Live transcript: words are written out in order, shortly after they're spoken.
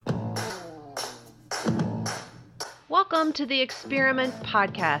Welcome to the Experiment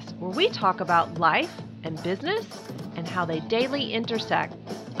Podcast, where we talk about life and business and how they daily intersect.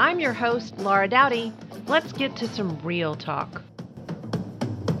 I'm your host, Laura Dowdy. Let's get to some real talk.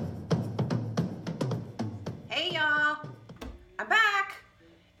 Hey y'all, I'm back.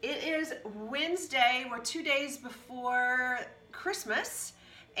 It is Wednesday. We're 2 days before Christmas,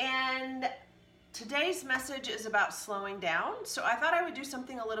 and today's message is about slowing down. So I thought I would do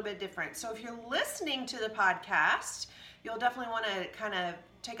something a little bit different. So if you're listening to the podcast, you'll definitely want to kind of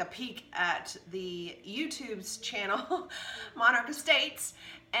take a peek at the YouTube's channel, Monarch Estates,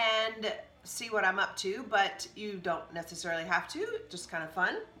 and see what I'm up to, but you don't necessarily have to. Just kind of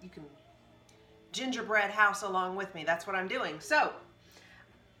fun. You can gingerbread house along with me. That's what I'm doing. So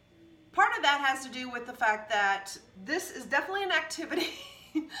part of that has to do with the fact that this is definitely an activity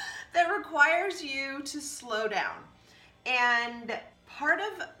that requires you to slow down. And part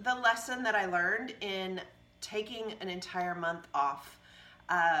of the lesson that I learned in taking an entire month off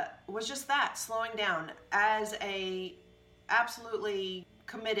was just that, slowing down. As a absolutely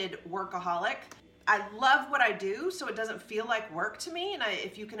committed workaholic, I love what I do, so it doesn't feel like work to me. And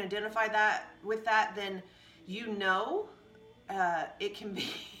if you can identify that with that, then you know it can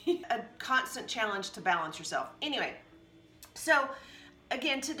be a constant challenge to balance yourself. Anyway, so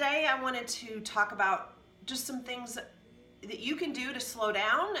again, today I wanted to talk about just some things that you can do to slow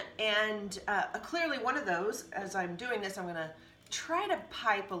down. And clearly one of those, as I'm doing this, I'm going to try to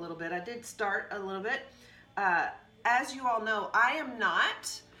pipe a little bit. I did start a little bit. As you all know, I am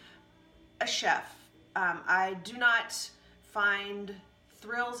not a chef. I do not find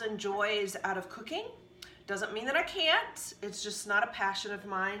thrills and joys out of cooking. Doesn't mean that I can't. It's just not a passion of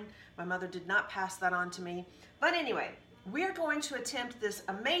mine. My mother did not pass that on to me. But anyway, we're going to attempt this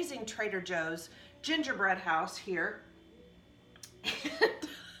amazing Trader Joe's gingerbread house here. And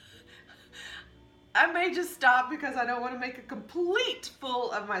I may just stop because I don't want to make a complete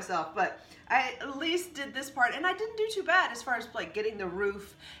fool of myself, but I at least did this part, and I didn't do too bad as far as like getting the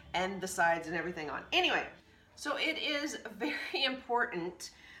roof and the sides and everything on. Anyway, so it is very important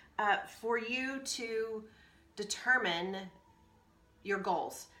for you to determine your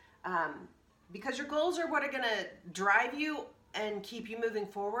goals. Because your goals are what are going to drive you and keep you moving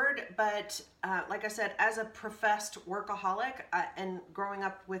forward. But like I said, as a professed workaholic and growing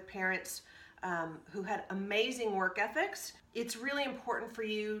up with parents who had amazing work ethics, it's really important for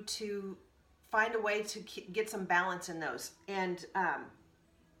you to find a way to get some balance in those. And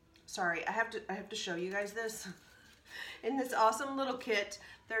sorry, I have to show you guys this. In this awesome little kit,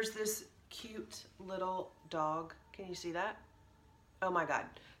 there's this cute little dog. Can you see that? Oh my God.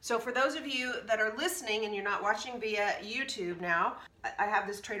 So for those of you that are listening and you're not watching via YouTube now, I have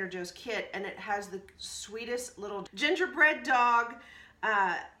this Trader Joe's kit, and it has the sweetest little gingerbread dog.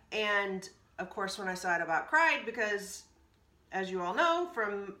 And of course, when I saw it, I about cried because, as you all know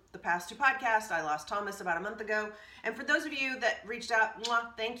from the past two podcasts, I lost Thomas about a month ago. And for those of you that reached out,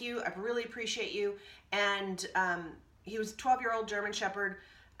 thank you. I really appreciate you. And he was a 12-year-old German Shepherd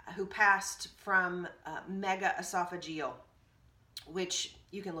who passed from mega esophageal, which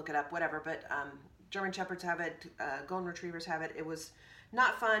you can look it up, whatever, but German Shepherds have it, Golden Retrievers have it. It was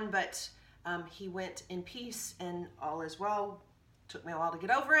not fun, but he went in peace and all is well. Took me a while to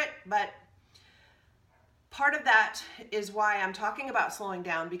get over it, but part of that is why I'm talking about slowing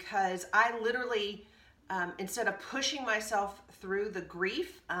down, because I literally, instead of pushing myself through the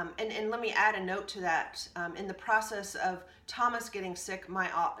grief, and let me add a note to that, in the process of Thomas getting sick, my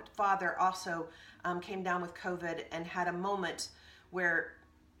father also came down with COVID and had a moment where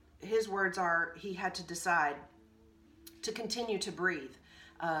his words are he had to decide to continue to breathe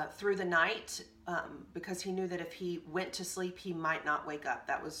through the night because he knew that if he went to sleep, he might not wake up.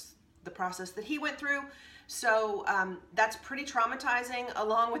 That was the process that he went through. So that's pretty traumatizing,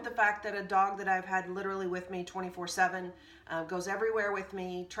 along with the fact that a dog that I've had literally with me 24/7 goes everywhere with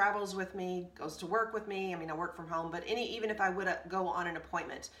me, travels with me, goes to work with me. I mean, I work from home, but even if I would go on an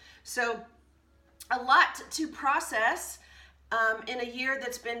appointment. So a lot to process in a year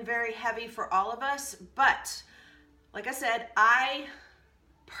that's been very heavy for all of us. But like I said, I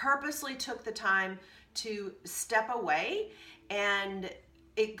purposely took the time to step away, and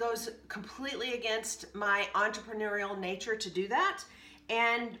it goes completely against my entrepreneurial nature to do that.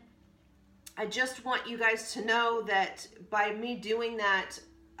 And I just want you guys to know that by me doing that,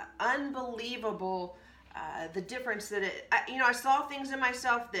 unbelievable the difference that I saw things in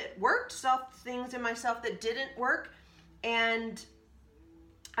myself that worked, saw things in myself that didn't work. And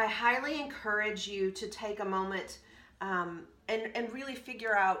I highly encourage you to take a moment and really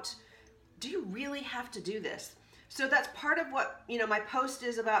figure out, do you really have to do this? So that's part of what, my post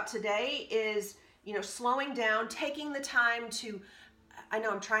is about today is slowing down, taking the time to, I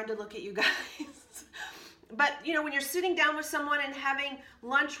know I'm trying to look at you guys, but when you're sitting down with someone and having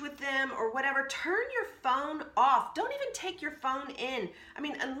lunch with them or whatever, turn your phone off. Don't even take your phone in. I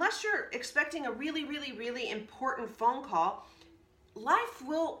mean, unless you're expecting a really, really, really important phone call, life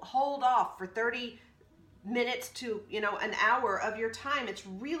will hold off for 30 minutes to, an hour of your time. It's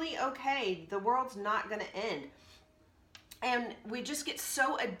really okay. The world's not going to end. And we just get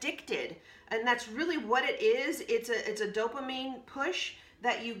so addicted, and that's really what it is. It's a dopamine push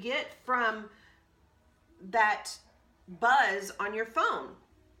that you get from that buzz on your phone.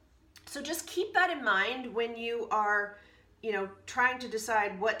 So just keep that in mind when you are, trying to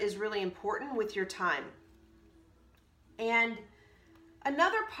decide what is really important with your time. And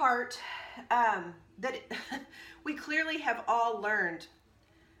another part that we clearly have all learned.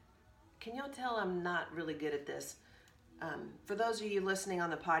 Can y'all tell I'm not really good at this? For those of you listening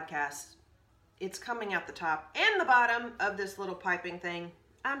on the podcast, it's coming out the top and the bottom of this little piping thing.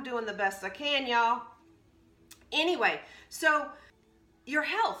 I'm doing the best I can, y'all. Anyway, so your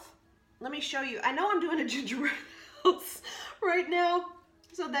health. Let me show you. I know I'm doing a gingerbread house right now,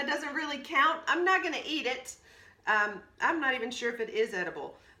 so that doesn't really count. I'm not going to eat it. I'm not even sure if it is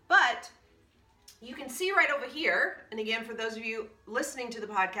edible. But you can see right over here, and again, for those of you listening to the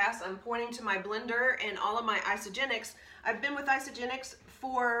podcast, I'm pointing to my blender and all of my Isagenix. I've been with Isagenix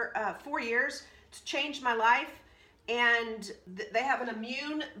for 4 years. It's changed my life, and they have an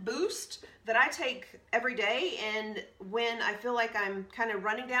immune boost that I take every day, and when I feel like I'm kind of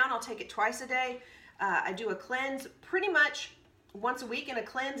running down, I'll take it twice a day. I do a cleanse pretty much once a week, and a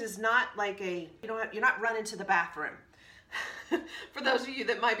cleanse is not like you're not running to the bathroom. For those of you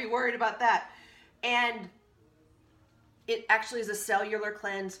that might be worried about that. And it actually is a cellular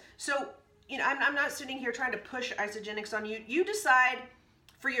cleanse. So, I'm not sitting here trying to push Isagenix on you. You decide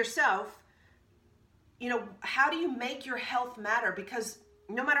for yourself, how do you make your health matter? Because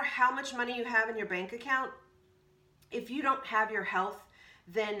no matter how much money you have in your bank account, if you don't have your health,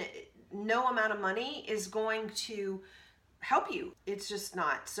 then no amount of money is going to help you. It's just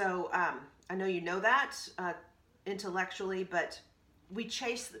not. So I know you know that intellectually, but we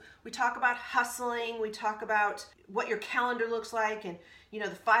talk about hustling, we talk about what your calendar looks like, and the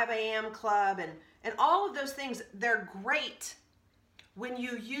 5 a.m. club and all of those things. They're great when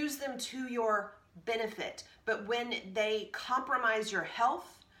you use them to your benefit, but when they compromise your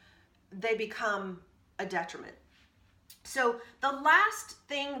health, they become a detriment. So the last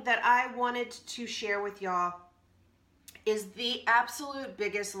thing that I wanted to share with y'all is the absolute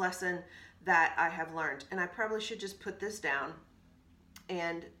biggest lesson that I have learned, and I probably should just put this down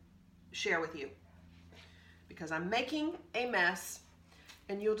and share with you, because I'm making a mess,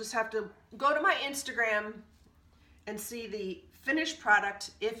 and you'll just have to go to my Instagram and see the finished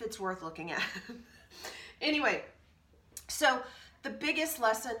product if it's worth looking at. Anyway, so the biggest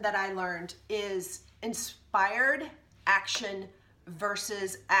lesson that I learned is inspired action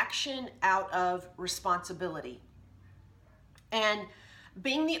versus action out of responsibility. And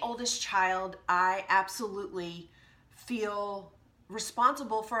being the oldest child, I absolutely feel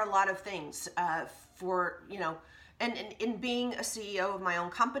responsible for a lot of things, and in being a CEO of my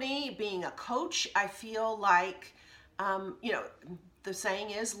own company, being a coach, I feel like, the saying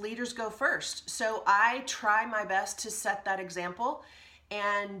is leaders go first. So I try my best to set that example,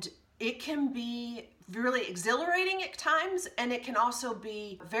 and it can be really exhilarating at times, and it can also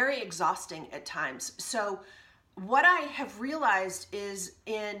be very exhausting at times. So what I have realized is,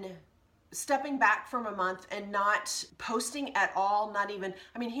 in stepping back from a month and not posting at all,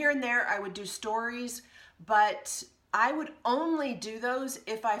 here and there I would do stories, but I would only do those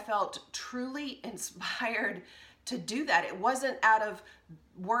if I felt truly inspired to do that. It wasn't out of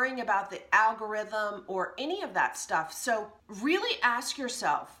worrying about the algorithm or any of that stuff. So really ask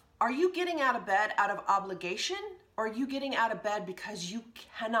yourself, are you getting out of bed out of obligation, or are you getting out of bed because you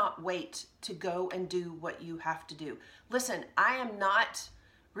cannot wait to go and do what you have to do? Listen, I am not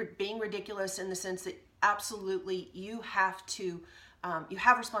being ridiculous in the sense that absolutely you have to, you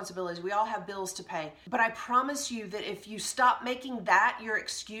have responsibilities. We all have bills to pay. But I promise you that if you stop making that your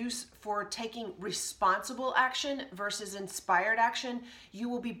excuse for taking responsible action versus inspired action, you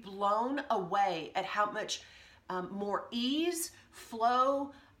will be blown away at how much more ease,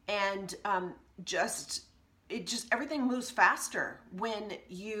 flow, and everything moves faster when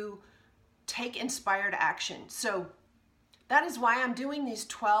you take inspired action. So that is why I'm doing these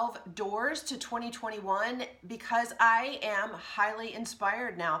 12 doors to 2021, because I am highly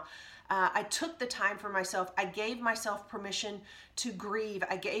inspired now. I took the time for myself. I gave myself permission to grieve.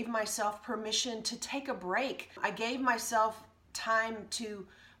 I gave myself permission to take a break. I gave myself time to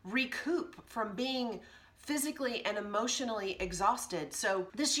recoup from being physically and emotionally exhausted. So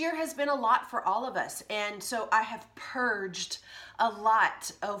this year has been a lot for all of us. And so I have purged a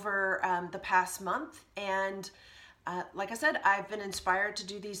lot over the past month. And like I said, I've been inspired to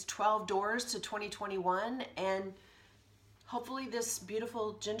do these 12 doors to 2021. And hopefully this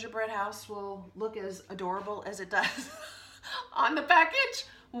beautiful gingerbread house will look as adorable as it does on the package.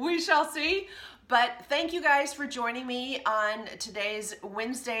 We shall see. But thank you guys for joining me on today's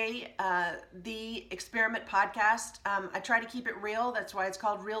Wednesday, The Experiment Podcast. I try to keep it real. That's why it's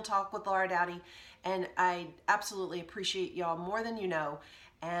called Real Talk with Laura Dowdy. And I absolutely appreciate y'all more than you know.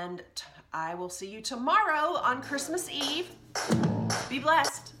 And I will see you tomorrow on Christmas Eve. Be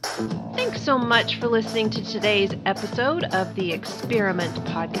blessed. Thanks so much for listening to today's episode of the Experiment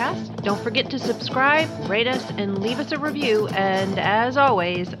Podcast. Don't forget to subscribe, rate us, and leave us a review. And as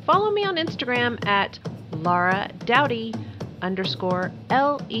always, follow me on Instagram at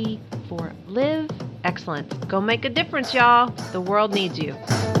LauraDowdy_LE for Live Excellence. Go make a difference, y'all. The world needs you.